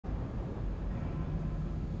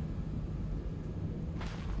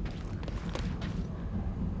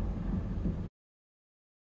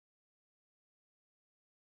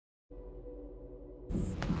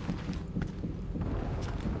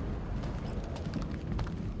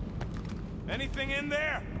Anything in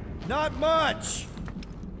there? Not much!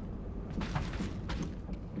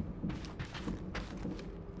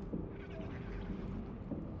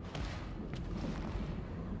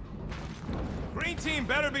 Green team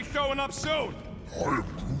better be showing up soon. I am Groot.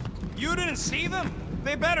 You didn't see them?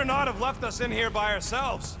 They better not have left us in here by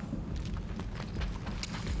ourselves.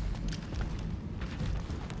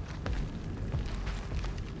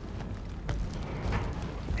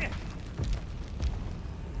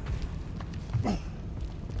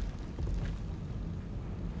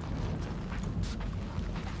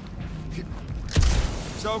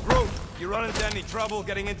 So, Groot, you run into any trouble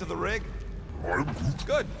getting into the rig? I'm Groot.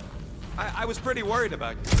 Good. I was pretty worried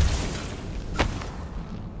about you.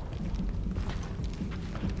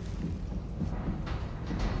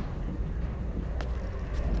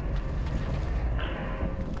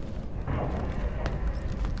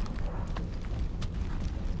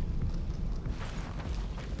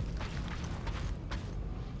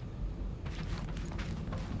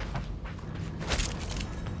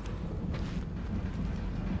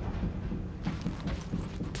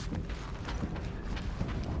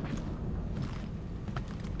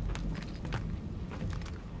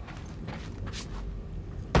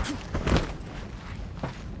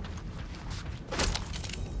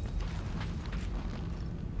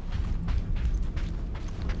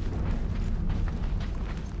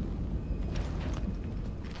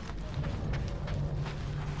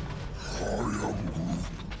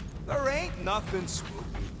 There ain't nothing spooky.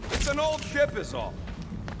 It's an old ship is all.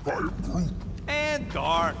 I am Groot. And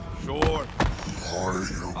dark, sure. I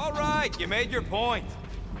am... All right, you made your point.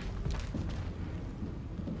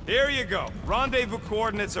 Here you go. Rendezvous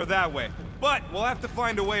coordinates are that way. But we'll have to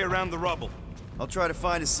find a way around the rubble. I'll try to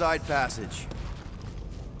find a side passage.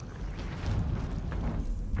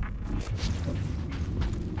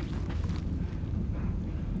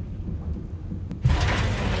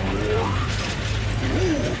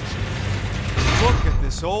 Look at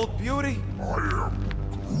this old beauty. I am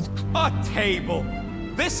Groot. A table.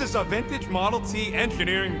 This is a vintage Model T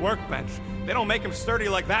engineering workbench. They don't make them sturdy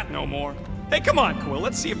like that no more. Hey, come on, Quill.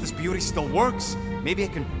 Let's see if this beauty still works. Maybe I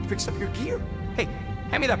can fix up your gear. Hey,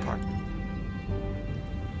 hand me that part.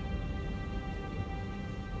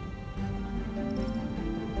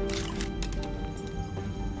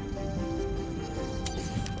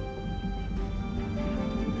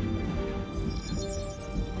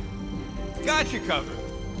 Got you covered.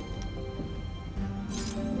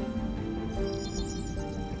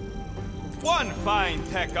 One fine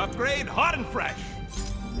tech upgrade, hot and fresh.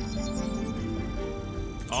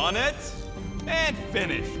 On it, and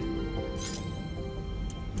finished.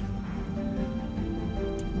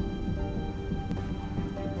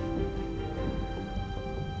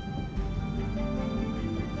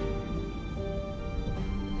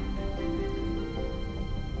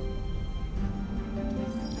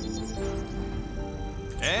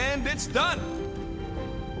 And it's done.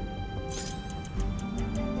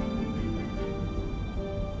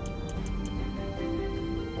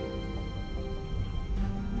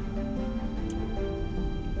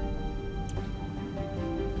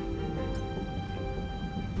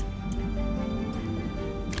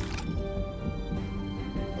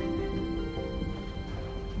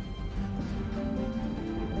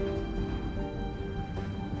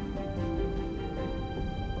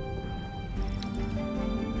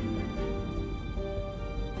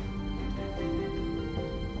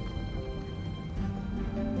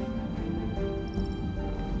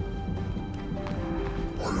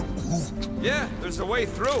 Yeah, there's a way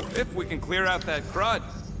through, if we can clear out that crud.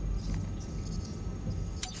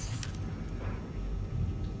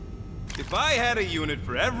 If I had a unit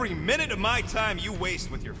for every minute of my time you waste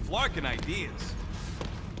with your flarkin' ideas.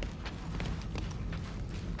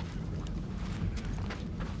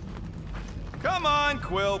 Come on,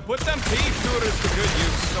 Quill, put them pea shooters to good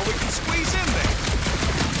use so we can squeeze in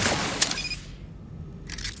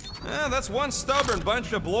there. That's one stubborn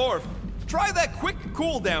bunch of blorf. Try that quick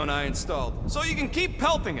cooldown I installed, so you can keep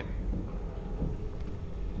pelting it.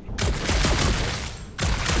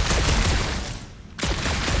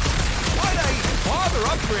 Why'd I even bother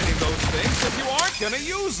upgrading those things if you aren't gonna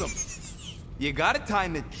use them? You gotta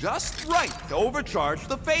time it just right to overcharge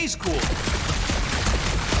the phase cooler.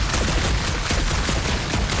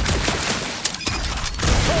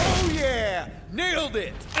 Oh yeah! Nailed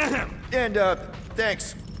it! And,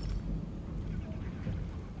 thanks.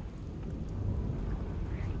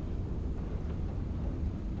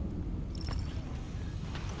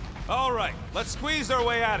 All right, let's squeeze our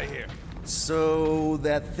way out of here. So,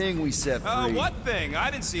 that thing we set free... What thing? I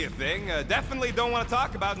didn't see a thing. Definitely don't want to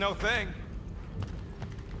talk about no thing.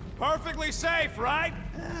 Perfectly safe, right?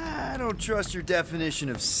 I don't trust your definition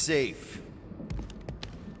of safe.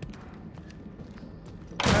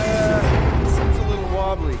 Seems a little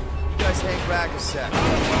wobbly. You guys hang back a sec.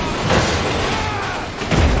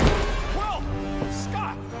 Quill!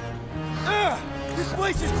 Scott! This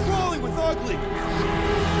place is crawling with ugly!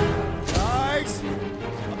 Guys!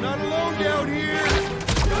 I'm not alone down here!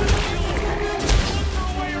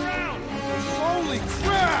 Holy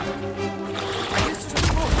crap! This is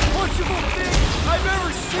the most punchable thing I've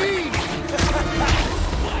ever seen!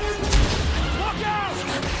 Look out!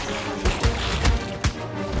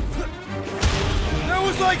 That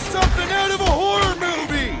was like something out of a horror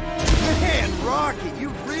movie! Man, Rocket, you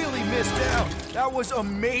really missed out. That was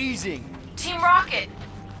amazing. Team Rocket!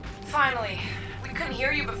 Finally. We couldn't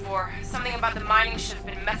hear you before. Something about the mining ship's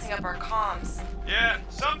been messing up our comms. Yeah,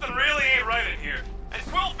 something really ain't right in here. And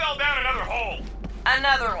Quill fell down another hole.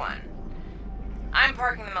 Another one. I'm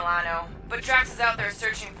parking the Milano, but Drax is out there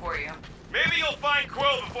searching for you. Maybe you'll find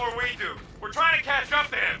Quill before we do. We're trying to catch up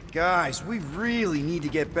to him. Guys, we really need to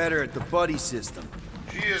get better at the buddy system.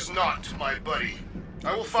 He is not my buddy.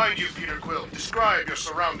 I will find you, Peter Quill. Describe your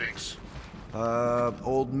surroundings.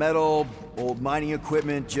 Old metal, old mining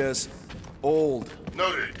equipment, just old.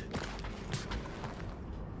 Noted.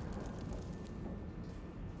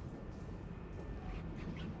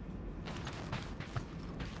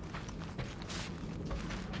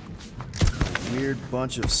 Weird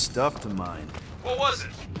bunch of stuff to mine. What was it?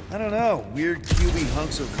 I don't know, weird cubey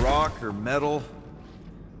hunks of rock or metal.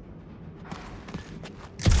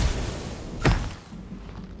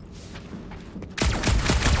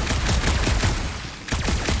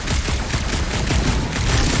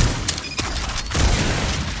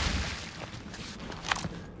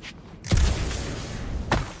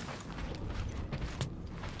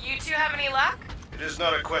 You two have any luck? It is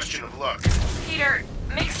not a question of luck. Peter,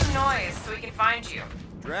 make some noise so we can find you.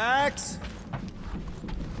 Drax?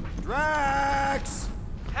 Drax!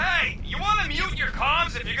 Hey, you want to mute your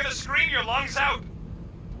comms if you're gonna scream your lungs out?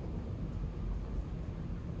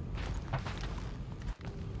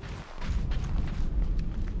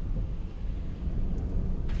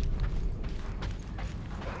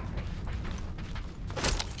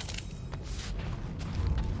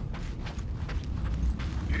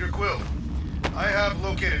 Peter Quill, I have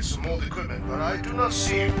located some old equipment, but I do not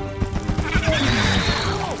see you.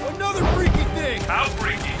 Oh, another freaky thing! How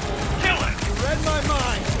freaky? Kill it! You read my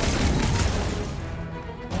mind!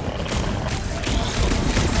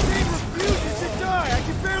 This thing refuses to die! I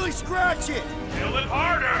can barely scratch it! Kill it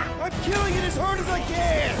harder! I'm killing it as hard as I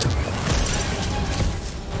can!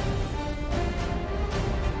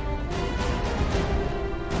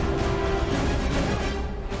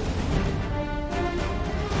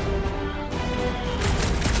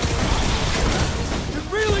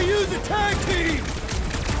 Could really use a tag team!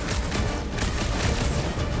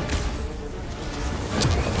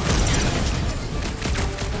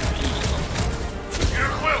 Peter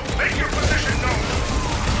Quill, make your position known!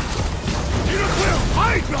 Peter Quill,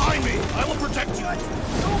 hide behind me! I will protect you!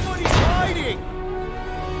 Nobody's hiding!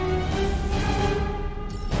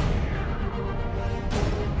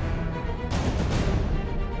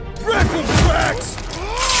 Wreck 'em, Drax!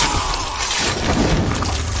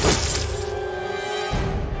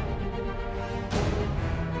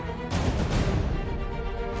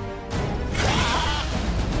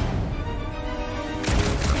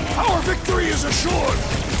 Our victory is assured!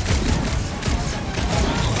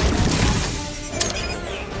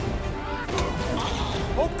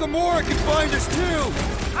 Hope Gamora can find us too!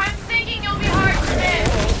 I'm thinking you'll be hard to miss.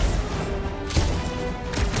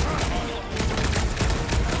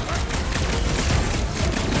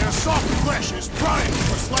 Their soft flesh is primed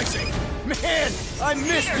for slicing. Man, I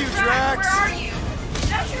missed Peter, you, Drax! Where are you? Did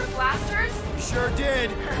that your blasters? Sure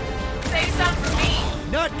did. Save some for me.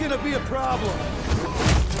 Not gonna be a problem.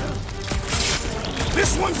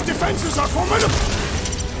 This one's defenses are formidable!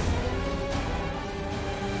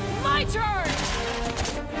 My turn!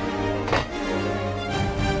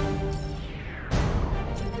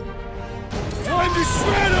 Time to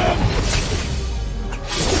shred 'em!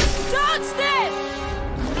 Dodge this!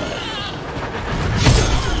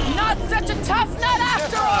 Not such a tough nut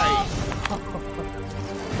after all!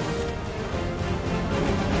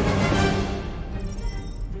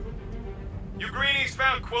 You greenies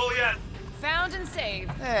found Quill yet? Found and saved.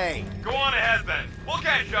 Hey, Go on ahead then. We'll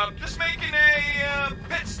catch up. Just making a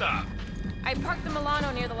pit stop. I parked the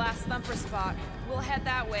Milano near the last thumper spot. We'll head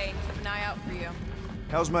that way and keep an eye out for you.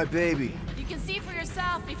 how's my baby? You can see for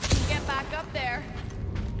yourself if you can get back up there.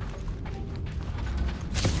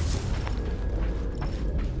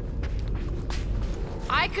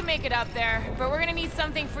 I could make it up there, but we're gonna need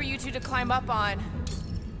something for you two to climb up on.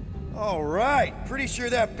 All right. Pretty sure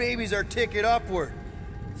that baby's our ticket upward.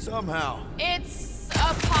 Somehow. It's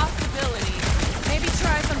a possibility. Maybe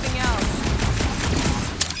try something else.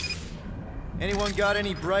 Anyone got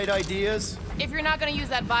any bright ideas? If you're not gonna use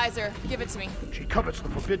that visor, give it to me. She covets the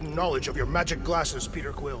forbidden knowledge of your magic glasses,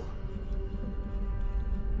 Peter Quill.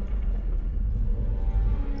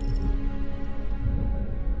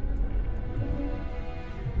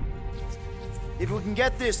 If we can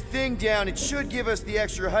get this thing down, it should give us the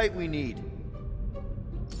extra height we need.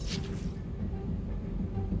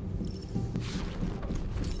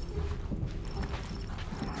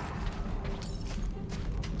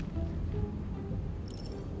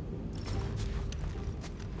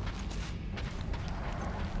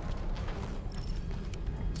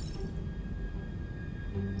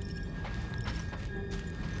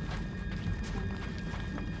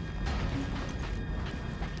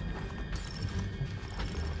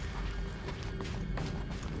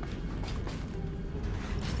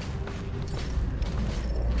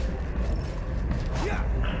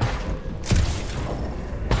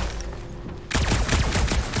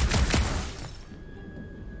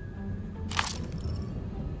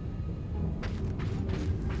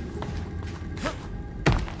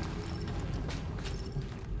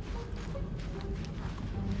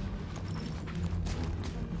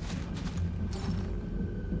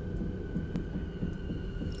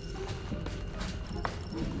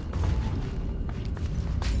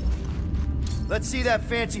 Let's see that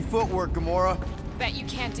fancy footwork, Gamora. Bet you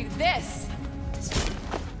can't do this.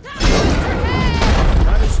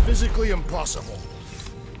 That is physically impossible.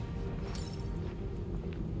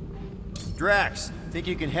 Drax, think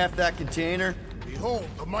you can heft that container? Behold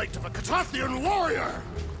the might of a Catathian warrior!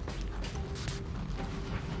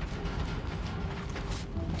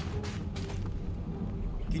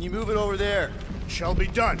 Can you move it over there? Shall be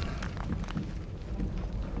done.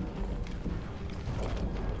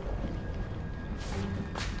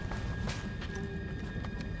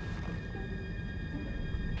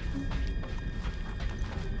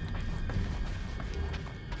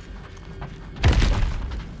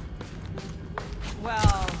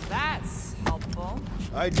 Well, that's helpful.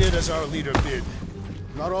 I did as our leader bid.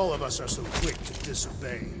 Not all of us are so quick to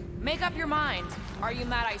disobey. Make up your mind. Are you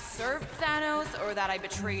mad I served Thanos or that I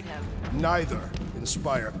betrayed him? Neither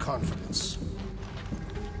inspire confidence.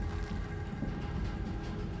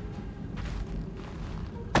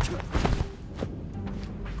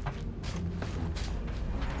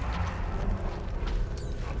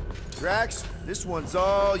 Drax, this one's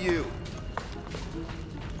all you.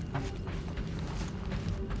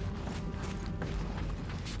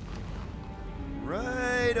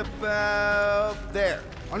 Right about there.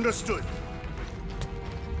 Understood.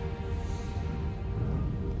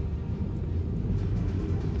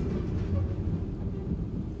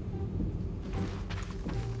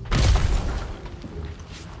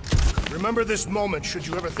 Remember this moment should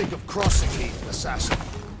you ever think of crossing me, assassin.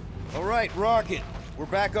 All right, Rocket. We're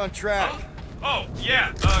back on track. Oh,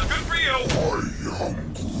 yeah, good for you. I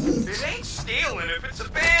am Groot. It ain't stealing if it's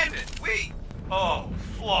abandoned. Oh,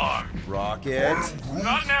 Flark. Rocket.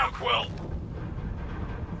 Not now, Quill.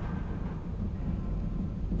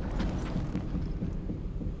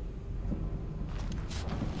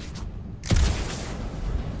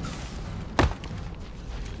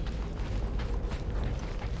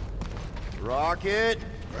 Rocket.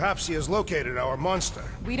 Perhaps he has located our monster.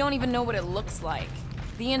 We don't even know what it looks like.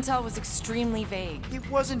 The intel was extremely vague. It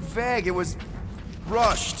wasn't vague, it was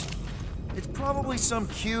rushed. It's probably some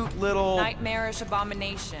cute little... Nightmarish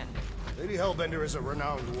abomination. Lady Hellbender is a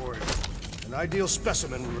renowned warrior. An ideal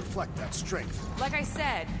specimen would reflect that strength. Like I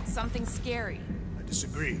said, something scary. I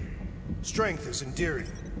disagree. Strength is endearing.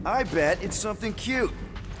 I bet it's something cute.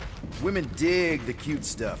 Women dig the cute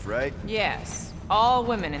stuff, right? Yes. All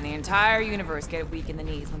women in the entire universe get weak in the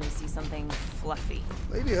knees when they see something fluffy.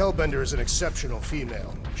 Lady Hellbender is an exceptional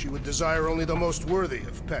female. She would desire only the most worthy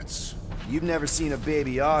of pets. You've never seen a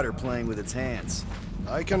baby otter playing with its hands.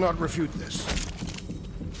 I cannot refute this.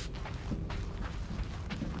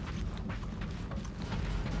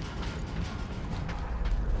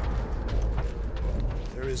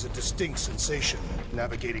 There is a distinct sensation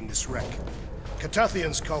navigating this wreck.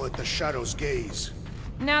 Catathians call it the Shadow's Gaze.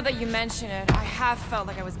 Now that you mention it, I have felt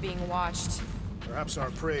like I was being watched. Perhaps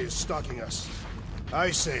our prey is stalking us.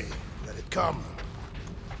 I say, let it come.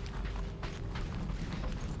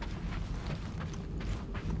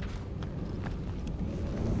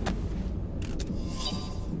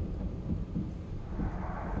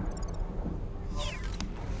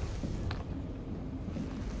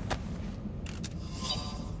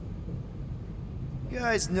 You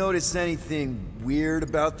guys notice anything weird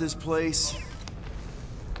about this place?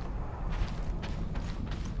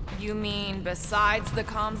 You mean besides the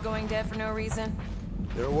comms going dead for no reason?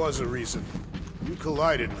 There was a reason. You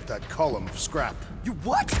collided with that column of scrap. You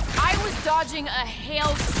what? I was dodging a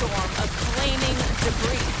hailstorm of flaming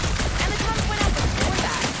debris. And the comms went out before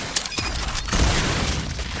that.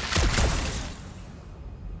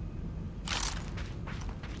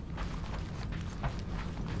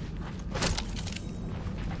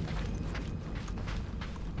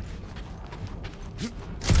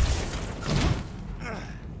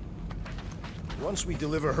 Once we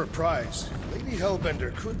deliver her prize, Lady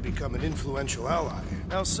Hellbender could become an influential ally.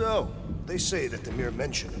 How so? They say that the mere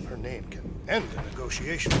mention of her name can end a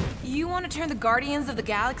negotiation. You want to turn the Guardians of the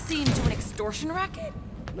Galaxy into an extortion racket?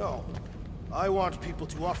 No. I want people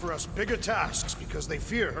to offer us bigger tasks because they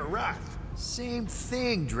fear her wrath. Same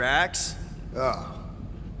thing, Drax. Ah.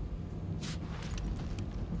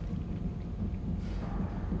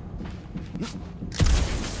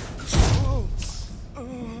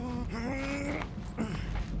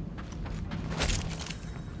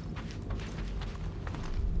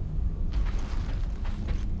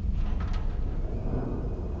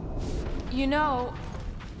 You know,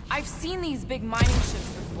 I've seen these big mining ships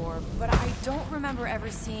before, but I don't remember ever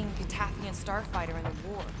seeing a Catathian starfighter in the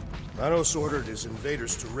war. Thanos ordered his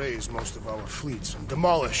invaders to raise most of our fleets and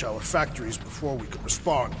demolish our factories before we could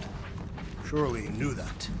respond. Surely you knew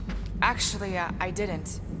that. Actually, I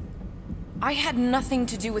didn't. I had nothing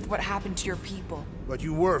to do with what happened to your people. But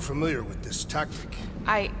you were familiar with this tactic.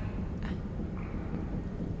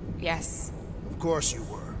 Yes. Of course you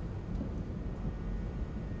were.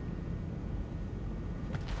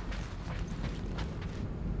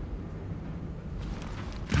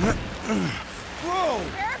 Whoa!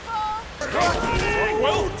 Careful!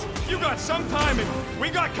 Well, you got some time and we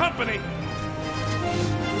got company.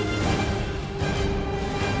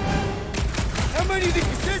 How many did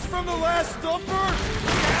you catch from the last stumper? We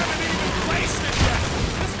haven't even placed it yet.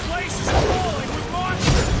 This place is crawling with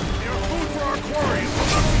monsters. They're food for our quarry and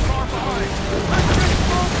we'll not be far behind. Let's get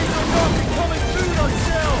focused on not becoming food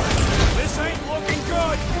ourselves! This ain't looking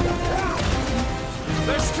good.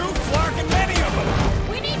 There's too flarking many of them.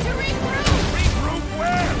 We need to regroup! Regroup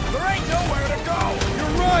where? There ain't nowhere to go.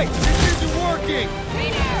 You're right! This isn't working!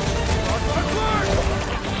 Peter!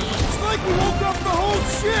 It's like we woke up the whole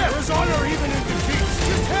ship! There's honor even in defeat.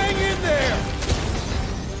 Just hang in there!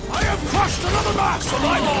 I have crushed another mass of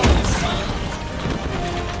eyeballs.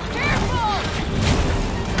 Careful!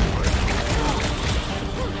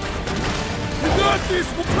 You got this!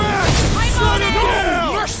 We'll pass! I'm Shut on it it!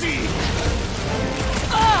 down! Mercy!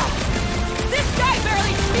 Ugh! This guy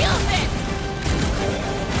barely feels it!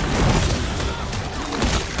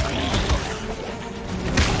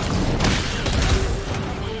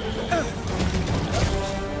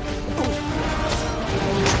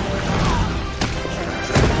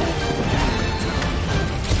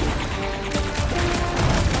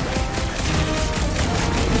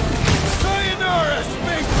 Sayonara,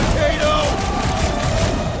 space potato!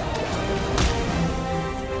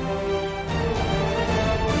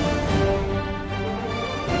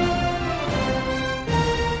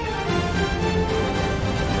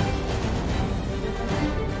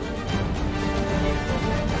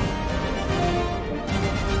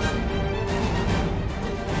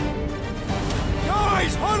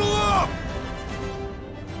 Guys, huddle up!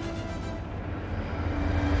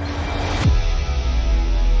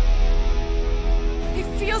 It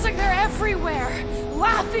feels like they're everywhere,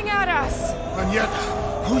 laughing at us! And yet,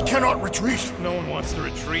 we cannot retreat. No one wants to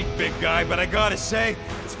retreat, big guy, but I gotta say,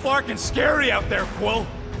 it's flarkin' scary out there, Quill.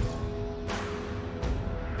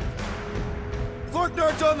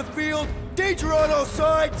 Florknard's on the field, danger on all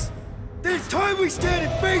sides. Then it's time we stand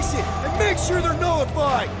and face it, and make sure they're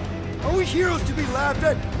nullified. Are we heroes to be laughed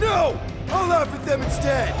at? No! I'll laugh at them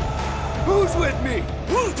instead. Who's with me?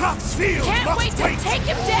 Bluetooth's field Can't must wait to take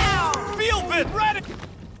him down! Field bit ready!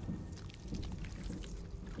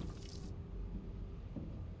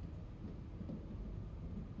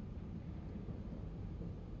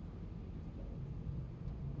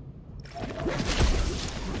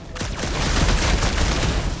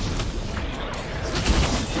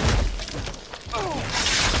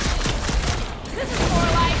 This is more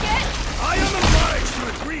like it! I am obliged to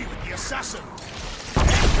agree with the assassin.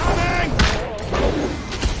 Incoming!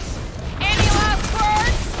 Any last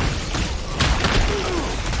words?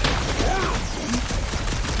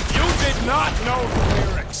 You did not know the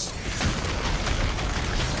lyrics.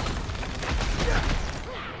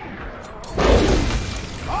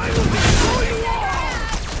 I will destroy you all!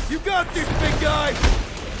 You got this, big guy!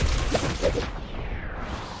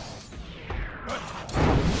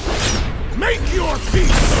 Make your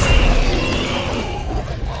peace!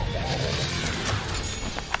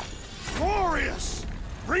 Glorious!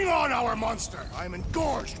 Bring on our monster! I am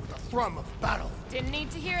engorged with the thrum of battle. Didn't need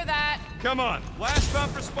to hear that. Come on, last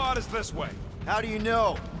thumper spot is this way. How do you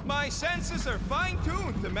know? My senses are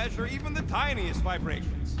fine-tuned to measure even the tiniest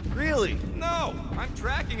vibrations. Really? No, I'm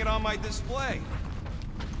tracking it on my display.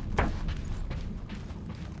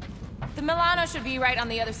 The Milano should be right on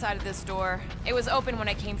the other side of this door. It was open when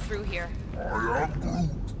I came through here. I am Groot.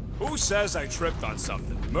 Who says I tripped on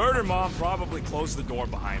something? Murder Mom probably closed the door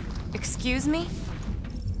behind her. Excuse me?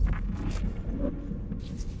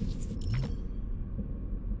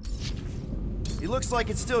 He looks like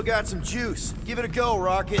it's still got some juice. Give it a go,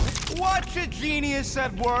 Rocket. Watch a genius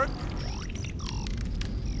at work.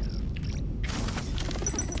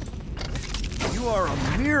 You are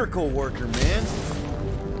a miracle worker, man.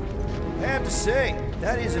 I have to say,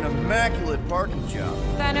 that is an immaculate parking job.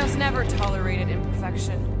 Thanos never tolerated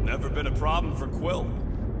imperfection. Never been a problem for Quill.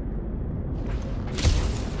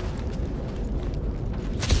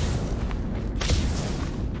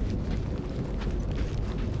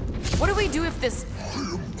 What do we do if this...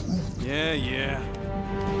 Yeah.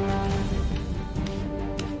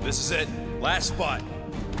 This is it. Last spot.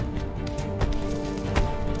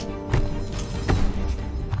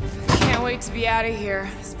 Can't wait to be out of here.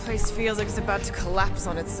 This place feels like it's about to collapse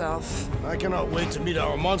on itself. I cannot wait to meet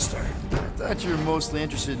our monster. I thought you were mostly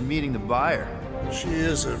interested in meeting the buyer. She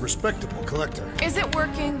is a respectable collector. Is it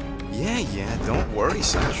working? Yeah, don't worry,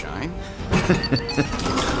 Sunshine.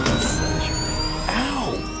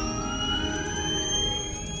 Ow!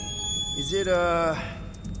 Is it,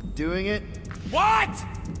 doing it? What?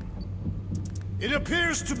 It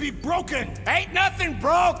appears to be broken! Ain't nothing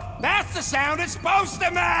broke! That's the sound it's supposed to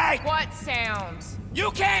make! What sound? You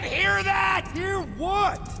can't hear that! Hear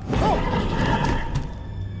what?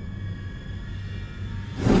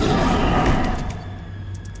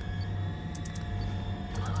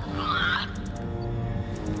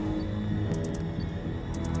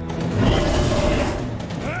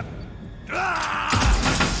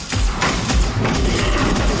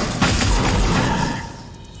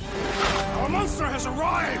 Our monster has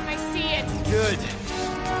arrived! I see it. Good.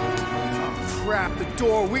 Oh, crap, the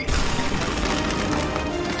door,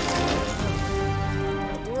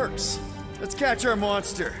 That works. Let's catch our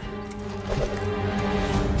monster.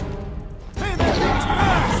 Hey, that thing's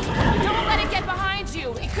fast! Don't let it get behind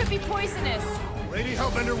you. It could be poisonous. Lady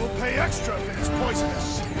Hellbender will pay extra if it is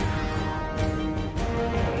poisonous.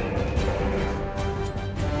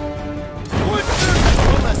 What's this?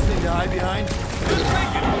 One less thing to hide behind.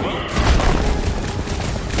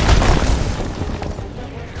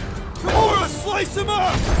 Oh, let's slice him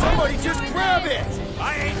up! Somebody just grab it!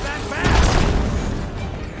 I ain't that fast!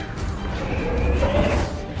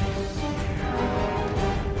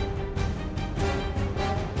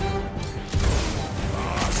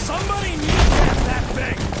 Somebody kneecap that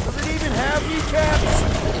thing! Does it even have kneecaps?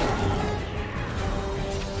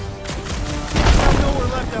 There's nowhere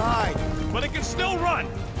left to hide. But it can still run!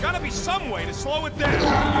 Gotta be some way to slow it down!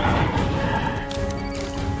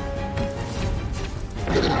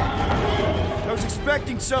 I was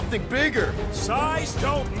expecting something bigger. Size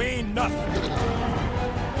don't mean nothing.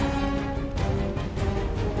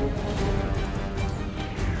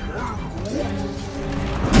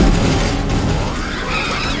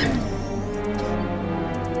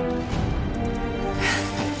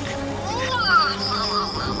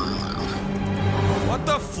 What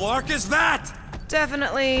the flark is that?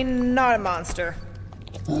 Definitely not a monster.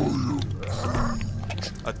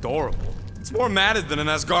 Adorable. It's more matted than an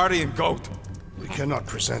Asgardian goat. We cannot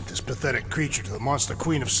present this pathetic creature to the monster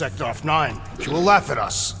queen of Sector 9. She will laugh at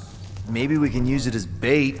us. Maybe we can use it as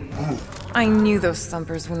bait. I knew those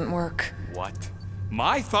thumpers wouldn't work. What?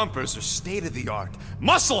 My thumpers are state-of-the-art.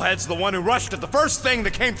 Musclehead's the one who rushed at the first thing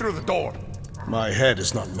that came through the door. My head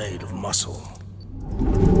is not made of muscle.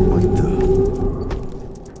 What the?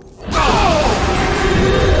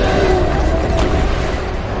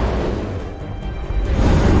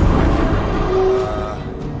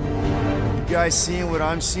 You guys seeing what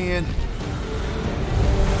I'm seeing?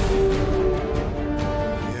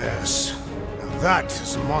 Yes. Now that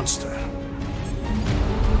is a monster.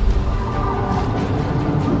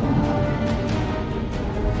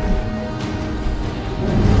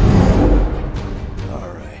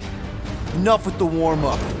 Alright. Enough with the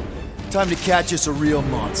warm-up. Time to catch us a real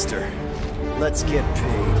monster. Let's get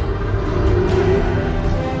paid.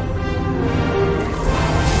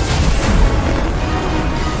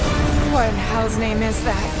 What in hell's name is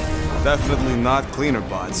that? Definitely not cleaner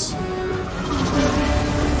bots.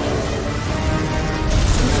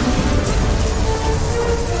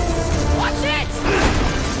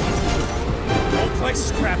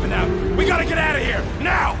 place is crapping out. We gotta get out of here,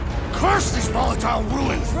 now! Curse these volatile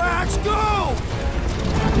ruins! Drax, go!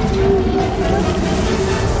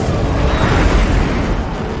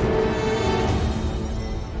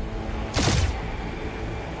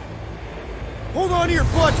 Hold on to your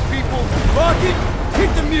butts, people! Rocket,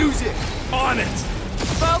 hit the music! On it!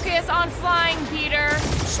 Focus on flying, Peter.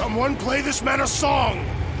 Someone play this man a song!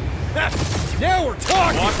 Now we're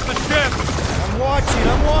talking! Watch the ship! I'm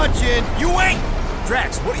watching! You ain't!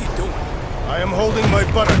 Drax, what are you doing? I am holding my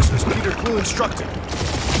buttocks as Peter Quill instructed.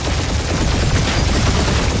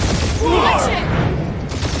 Watch it!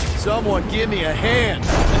 Someone give me a hand!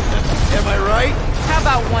 Am I right? How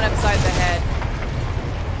about one upside the head?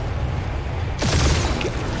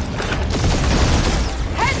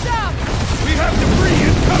 Heads up! We have debris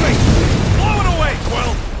incoming! Blow it away,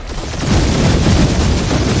 Quill!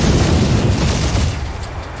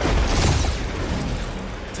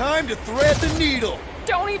 Time to thread the needle!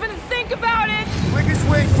 Don't even think about it! Quickest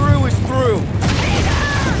way through is through!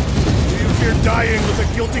 Do you fear dying with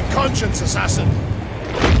a guilty conscience, assassin?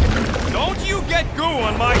 Don't you get goo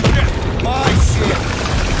on my ship! My ship!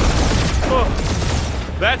 Oh,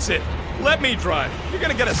 that's it. Let me drive. You're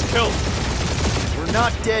gonna get us killed. We're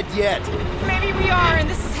not dead yet. Maybe we are, and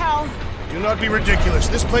this is hell. Do not be ridiculous.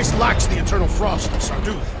 This place lacks the eternal frost of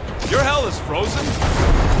Sarduth. Your hell is frozen?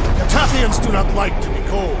 Catathians do not like to be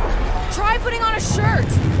cold. Try putting on a shirt.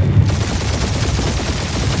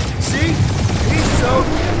 See? He's so...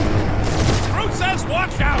 Groot says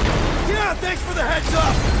watch out! Yeah, thanks for the heads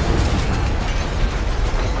up!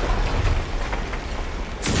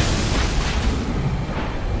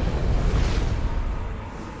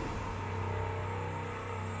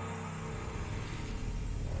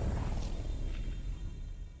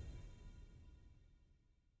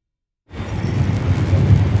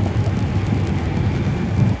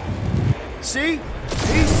 See?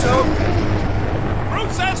 He's so...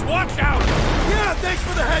 Groot says watch out! Yeah, thanks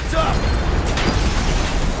for the heads up!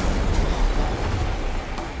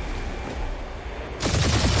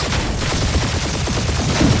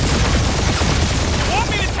 Want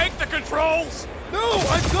me to take the controls? No,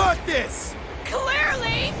 I've got this!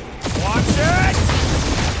 Clearly! Watch it!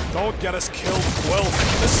 Don't get us killed, Quill.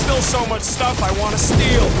 There's still so much stuff I want to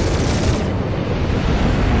steal.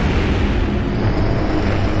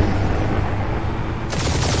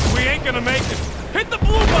 We ain't gonna make it. Hit the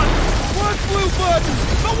blue button! What blue button?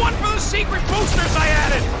 The one for the secret boosters I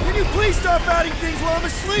added! Can you please stop adding things while I'm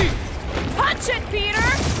asleep? Punch it, Peter!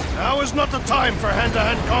 Now is not the time for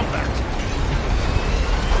hand-to-hand combat.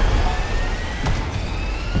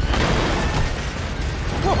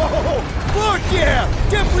 Whoa! Fuck yeah!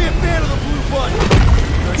 Definitely a fan of the blue button!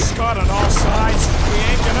 There's Scott on all sides. We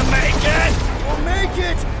ain't gonna make it! We'll make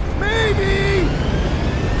it! Maybe!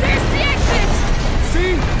 There's the exit!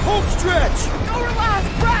 See? Home stretch! Our last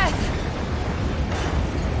breath!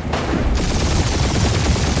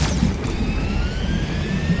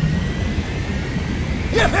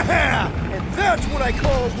 Yeah! And that's what I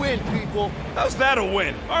call a win, people! How's that a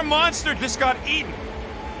win? Our monster just got eaten.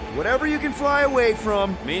 Whatever you can fly away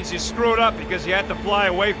from. Means you screwed up because you had to fly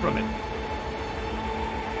away from it.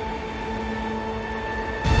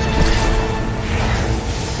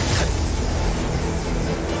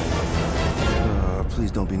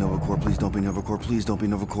 Please don't be Nova Corps, please don't be Nova Corps, please don't be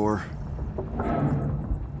Nova Corps.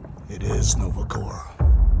 It is Nova Corps.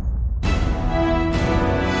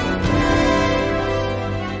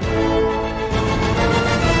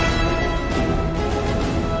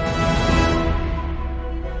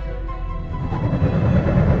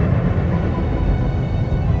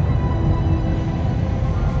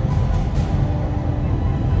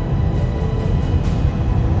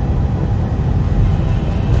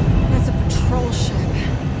 It's a patrol ship.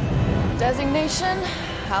 Designation,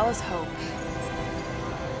 Hal's Hope.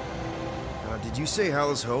 Did you say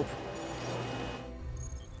Hal's Hope?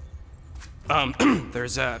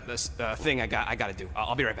 There's this thing I gotta do.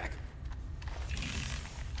 I'll be right back.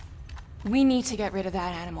 We need to get rid of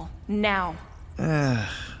that animal. Now.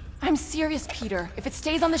 I'm serious, Peter. If it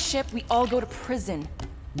stays on the ship, we all go to prison.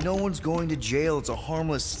 No one's going to jail. It's a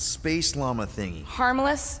harmless space llama thingy.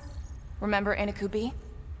 Harmless? Remember Inakubi?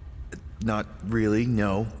 Not really,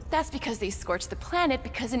 no. That's because they scorched the planet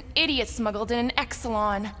because an idiot smuggled in an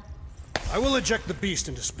Exelon. I will eject the beast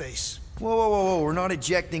into space. Whoa, whoa, whoa, whoa. We're not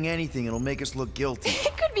ejecting anything. It'll make us look guilty.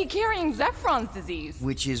 It could be carrying Zephron's disease.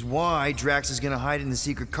 Which is why Drax is gonna hide in the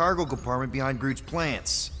secret cargo compartment behind Groot's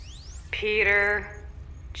plants. Peter,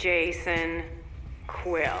 Jason,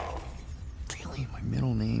 Quill. Really? My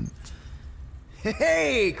middle name?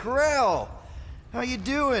 Hey, Corell! How you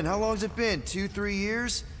doing? How long's it been? 2-3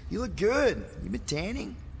 years? You look good. You been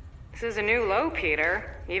tanning? This is a new low,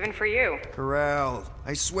 Peter. Even for you. Corral,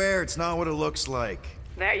 I swear it's not what it looks like.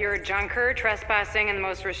 That you're a junker trespassing in the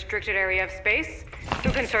most restricted area of space?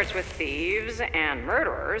 Who consorts with thieves and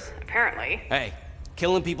murderers, apparently. Hey,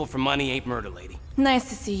 killing people for money ain't murder, lady. Nice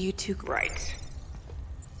to see you two. Right.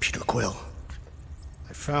 Peter Quill,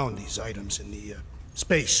 I found these items in the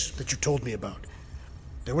space that you told me about.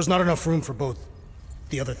 There was not enough room for both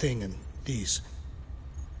the other thing and these.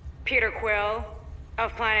 Peter Quill,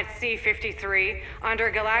 of planet C-53,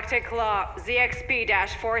 under Galactic Law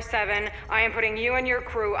ZXB-47, I am putting you and your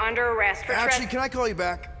crew under arrest for Actually, can I call you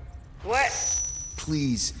back? What?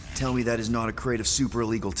 Please tell me that is not a crate of super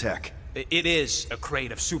illegal tech. It is a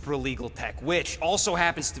crate of super illegal tech, which also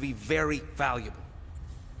happens to be very valuable.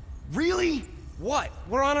 Really? What?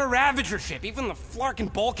 We're on a Ravager ship. Even the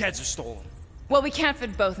flarkin' bulkheads are stolen. Well, we can't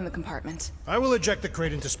fit both in the compartment. I will eject the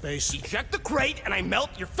crate into space. Eject the crate and I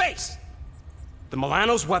melt your face! The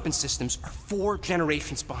Milano's weapon systems are 4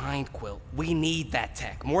 generations behind, Quill. We need that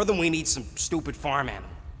tech, more than we need some stupid farm animal.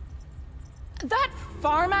 That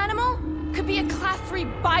farm animal could be a Class 3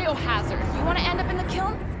 biohazard. You want to end up in the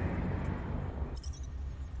kiln?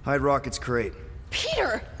 Hide Rocket's crate.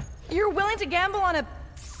 Peter! You're willing to gamble on a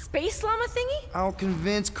space llama thingy? I'll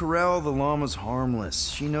convince Corral the llama's harmless.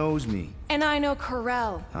 She knows me. And I know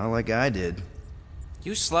Corell. Not like I did.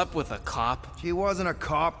 You slept with a cop? She wasn't a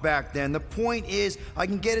cop back then. The point is, I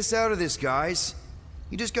can get us out of this, guys.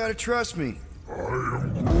 You just gotta trust me. I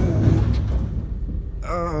am Groot.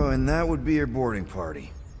 Oh, and that would be your boarding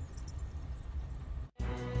party.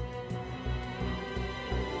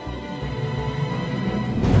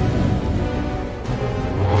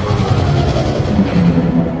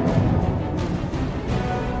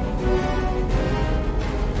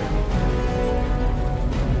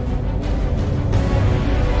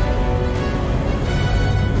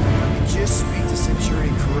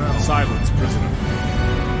 Silence, prisoner.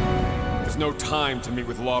 There's no time to meet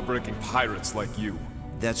with law-breaking pirates like you.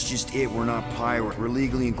 That's just it. We're not pirate. We're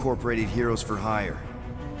legally incorporated heroes for hire.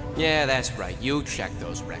 Yeah, that's right. You check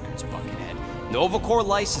those records, Buckethead. Nova Corps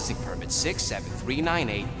licensing permit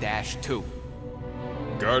 67398-2.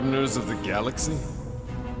 Gardeners of the Galaxy?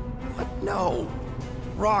 What? No.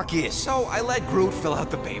 Rocket. So I let Groot fill out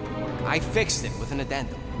the paperwork. I fixed it with an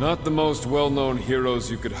addendum. Not the most well-known heroes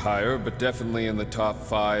you could hire, but definitely in the top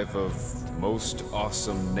 5 of most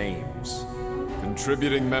awesome names.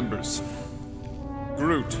 Contributing members.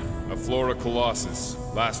 Groot, a Flora Colossus,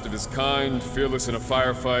 last of his kind, fearless in a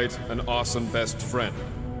firefight, an awesome best friend.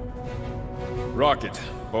 Rocket,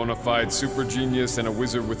 bona fide super genius and a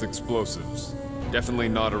wizard with explosives. Definitely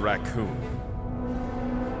not a raccoon.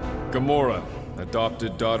 Gamora,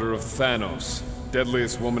 adopted daughter of Thanos,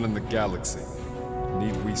 deadliest woman in the galaxy.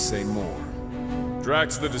 Need we say more?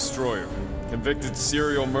 Drax the Destroyer, convicted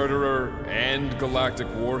serial murderer and galactic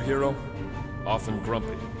war hero, often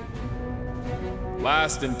grumpy.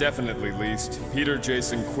 Last and definitely least, Peter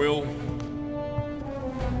Jason Quill.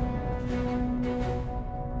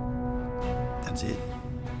 That's it?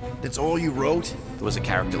 That's all you wrote? There was a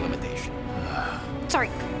character limitation. Sorry,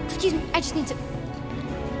 excuse me, I just need to...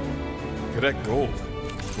 Cadet Gold,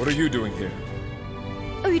 what are you doing here?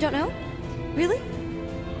 Oh, you don't know? Really?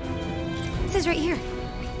 It says right here.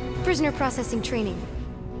 Prisoner processing training.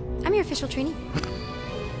 I'm your official trainee.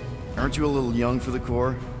 Aren't you a little young for the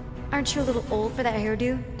Corps? Aren't you a little old for that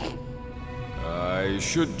hairdo? I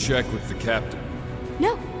should check with the captain.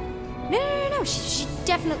 No. No. She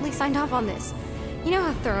definitely signed off on this. You know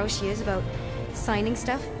how thorough she is about signing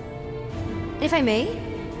stuff? And if I may,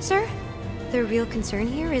 sir, the real concern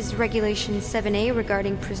here is Regulation 7A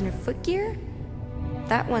regarding prisoner footgear.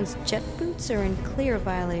 That one's jet boots are in clear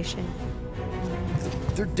violation.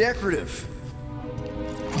 They're decorative.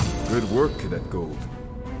 Good work, Cadet Gold.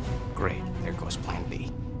 Great. There goes Plan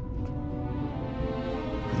B.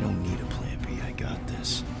 We don't need a plan B. I got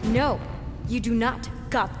this. No, you do not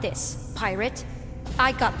got this, pirate.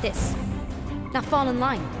 I got this. Now fall in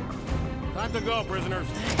line. Time to go, prisoners.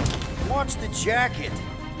 Watch the jacket.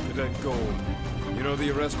 Cadet Gold, you know the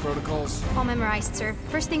arrest protocols? All memorized, sir.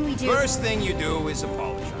 First thing we do... First thing you do is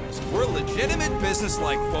apologize. We're legitimate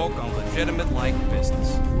business-like folk on legitimate-like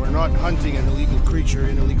business. We're not hunting an illegal creature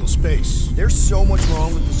in illegal space. There's so much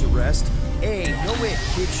wrong with this arrest. A, no way a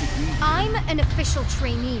kid should be here. I'm an official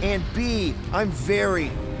trainee. And B, I'm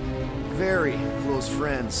very, very close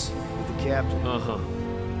friends with the captain. Uh-huh.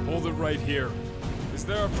 Hold it right here. Is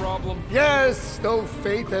there a problem? Yes, no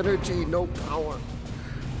faith energy, no power.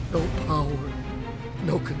 No power,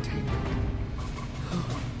 no containment.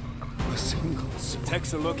 A single spark.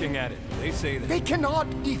 Techs are looking at it. They say that. They cannot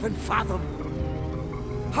even fathom.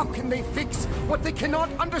 How can they fix what they cannot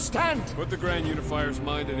understand? Put the Grand Unifier's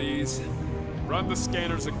mind at ease. Run the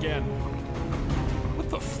scanners again. What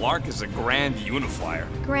the flark is a Grand Unifier?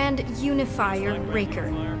 Grand Unifier Raker,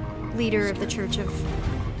 leader of the Church of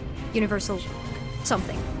Universal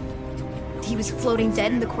something. He was floating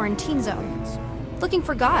dead in the quarantine zone, looking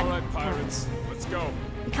for God. All right, pirates, let's go.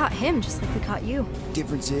 We caught him just like we caught you.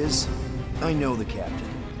 Difference is, I know the captain.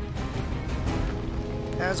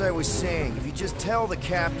 As I was saying, if you just tell the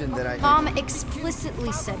captain that Mom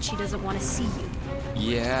explicitly said she doesn't want to see you.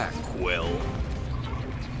 Yeah, Quill.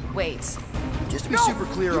 Wait. Just to be super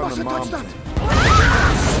clear on the mom. Hold on!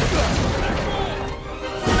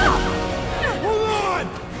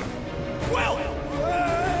 Quill!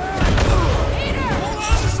 Hold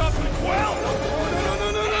on to something, Quill!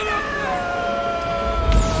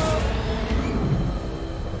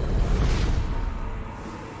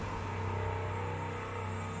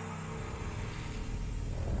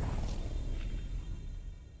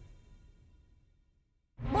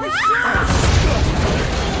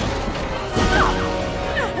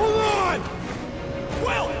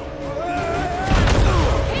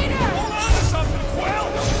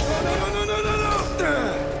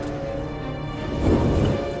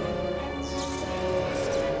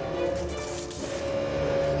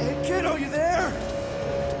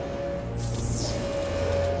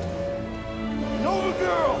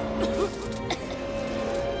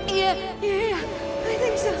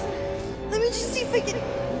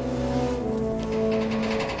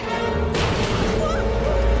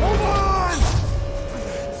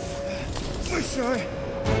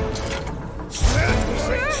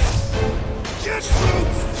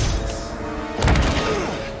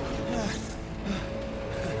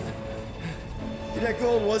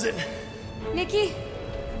 Was it? Nikki?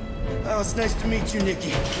 Oh, it's nice to meet you,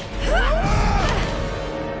 Nikki.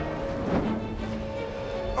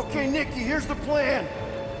 Okay, Nikki, here's the plan.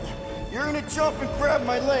 You're gonna jump and grab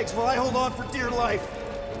my legs while I hold on for dear life.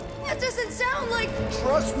 That doesn't sound like...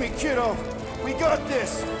 Trust me, kiddo. We got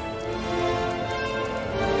this.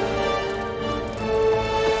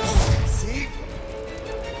 See?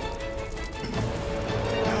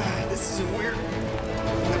 This isn't weird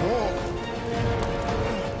at all.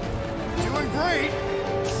 Doing great.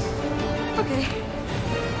 Okay.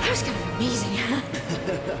 That was kind of amazing.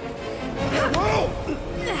 Whoa!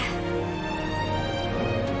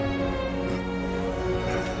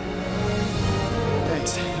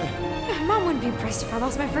 Thanks. Mom wouldn't be impressed if I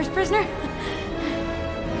lost my first prisoner.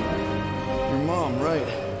 Your mom, right?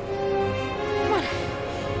 Come on.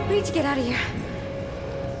 We need to get out of here.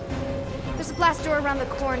 There's a blast door around the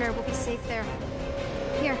corner. We'll be safe there.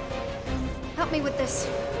 Here. Help me with this.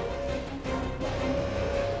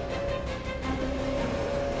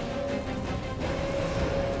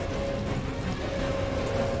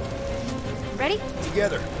 Ready?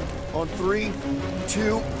 Together. On 3,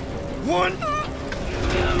 2, 1.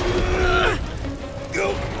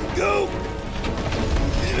 Go! Go!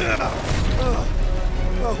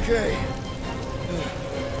 Okay.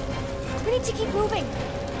 We need to keep moving.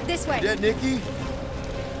 This way. You dead, Nikki?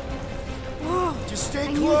 Whoa. Just stay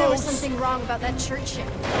close. I knew there was something wrong about that church ship.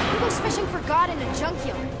 Who goes fishing for God in a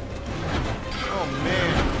junkyard? Oh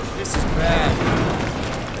man, this is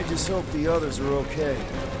bad. I just hope the others are okay.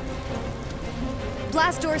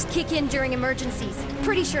 Blast doors kick in during emergencies.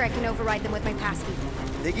 Pretty sure I can override them with my passkey.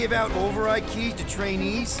 They give out override keys to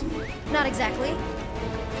trainees? Not exactly.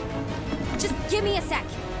 Just give me a sec.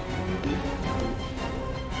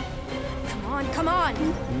 Come on, come on.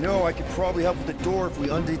 You know, I could probably help with the door if we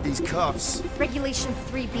undid these cuffs. Regulation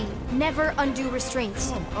 3B. Never undo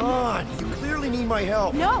restraints. Come on, you clearly need my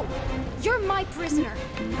help. No! You're my prisoner,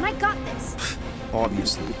 and I got this.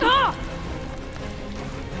 Obviously. Ah!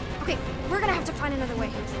 Okay, we're gonna have to find another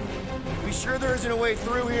way. We sure there isn't a way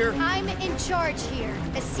through here? I'm in charge here.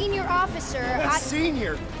 As senior officer,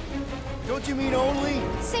 Senior? Don't you mean only?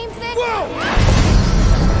 Same thing. Whoa!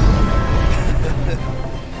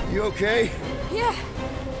 You okay? Yeah,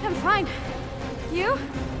 I'm fine. You?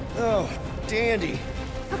 Oh, dandy.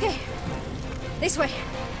 Okay, this way.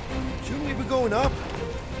 Shouldn't we be going up?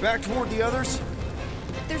 Back toward the others?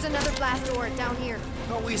 There's another blast door down here.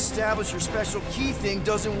 Thought we established your special key thing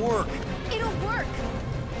doesn't work. It'll work.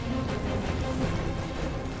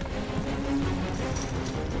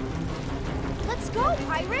 Let's go,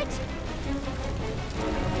 pirate!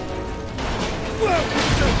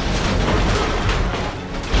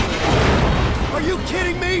 Are you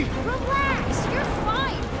kidding me? Relax, you're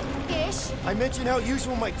fine. Ish. I mentioned how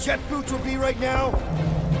useful my jet boots would be right now.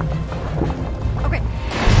 Okay,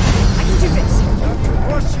 I can do this. Not to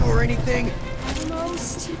rush you or anything.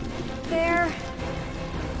 Almost there.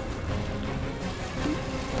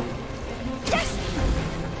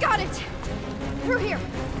 Through here.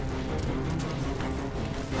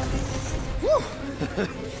 Whew!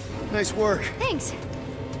 Nice work. Thanks.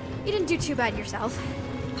 You didn't do too bad yourself,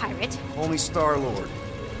 pirate. Only Star-Lord.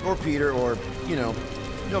 Or Peter, or, you know,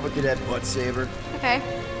 Nova Cadet Butt Saver. Okay.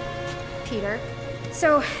 Peter.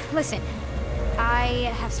 So, listen.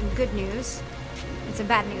 I have some good news and some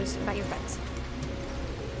bad news about your friends.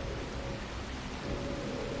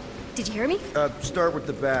 Did you hear me? Start with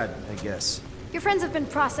the bad, I guess. Your friends have been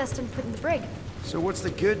processed and put in the brig. So what's the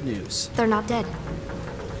good news? They're not dead.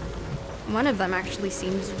 One of them actually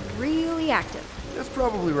seems really active. That's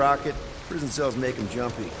probably Rocket. Prison cells make him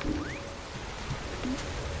jumpy.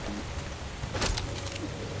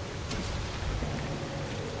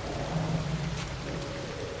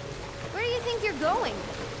 Where do you think you're going?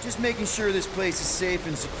 Just making sure this place is safe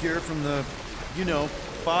and secure from the, you know,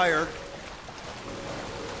 fire.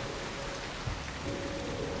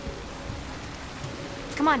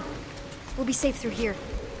 Come on. We'll be safe through here.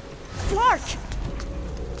 Flark!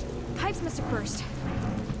 Pipes must have burst.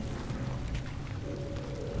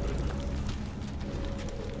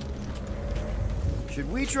 Should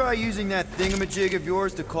we try using that thingamajig of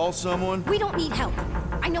yours to call someone? We don't need help.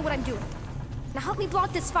 I know what I'm doing. Now help me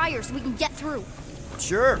block this fire so we can get through.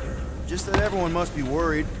 Sure. Just that everyone must be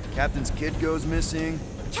worried. Captain's kid goes missing.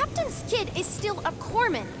 Captain's kid is still a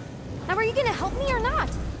corpsman. Now are you gonna help me or not?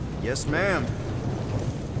 Yes, ma'am.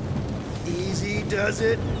 Easy does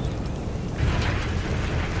it.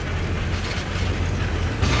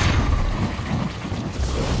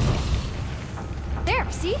 There,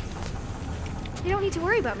 see? You don't need to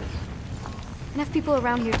worry about me. Enough people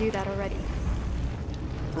around here do that already.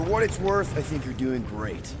 For what it's worth, I think you're doing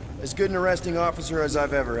great. As good an arresting officer as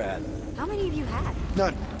I've ever had. How many have you had?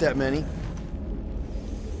 Not that many.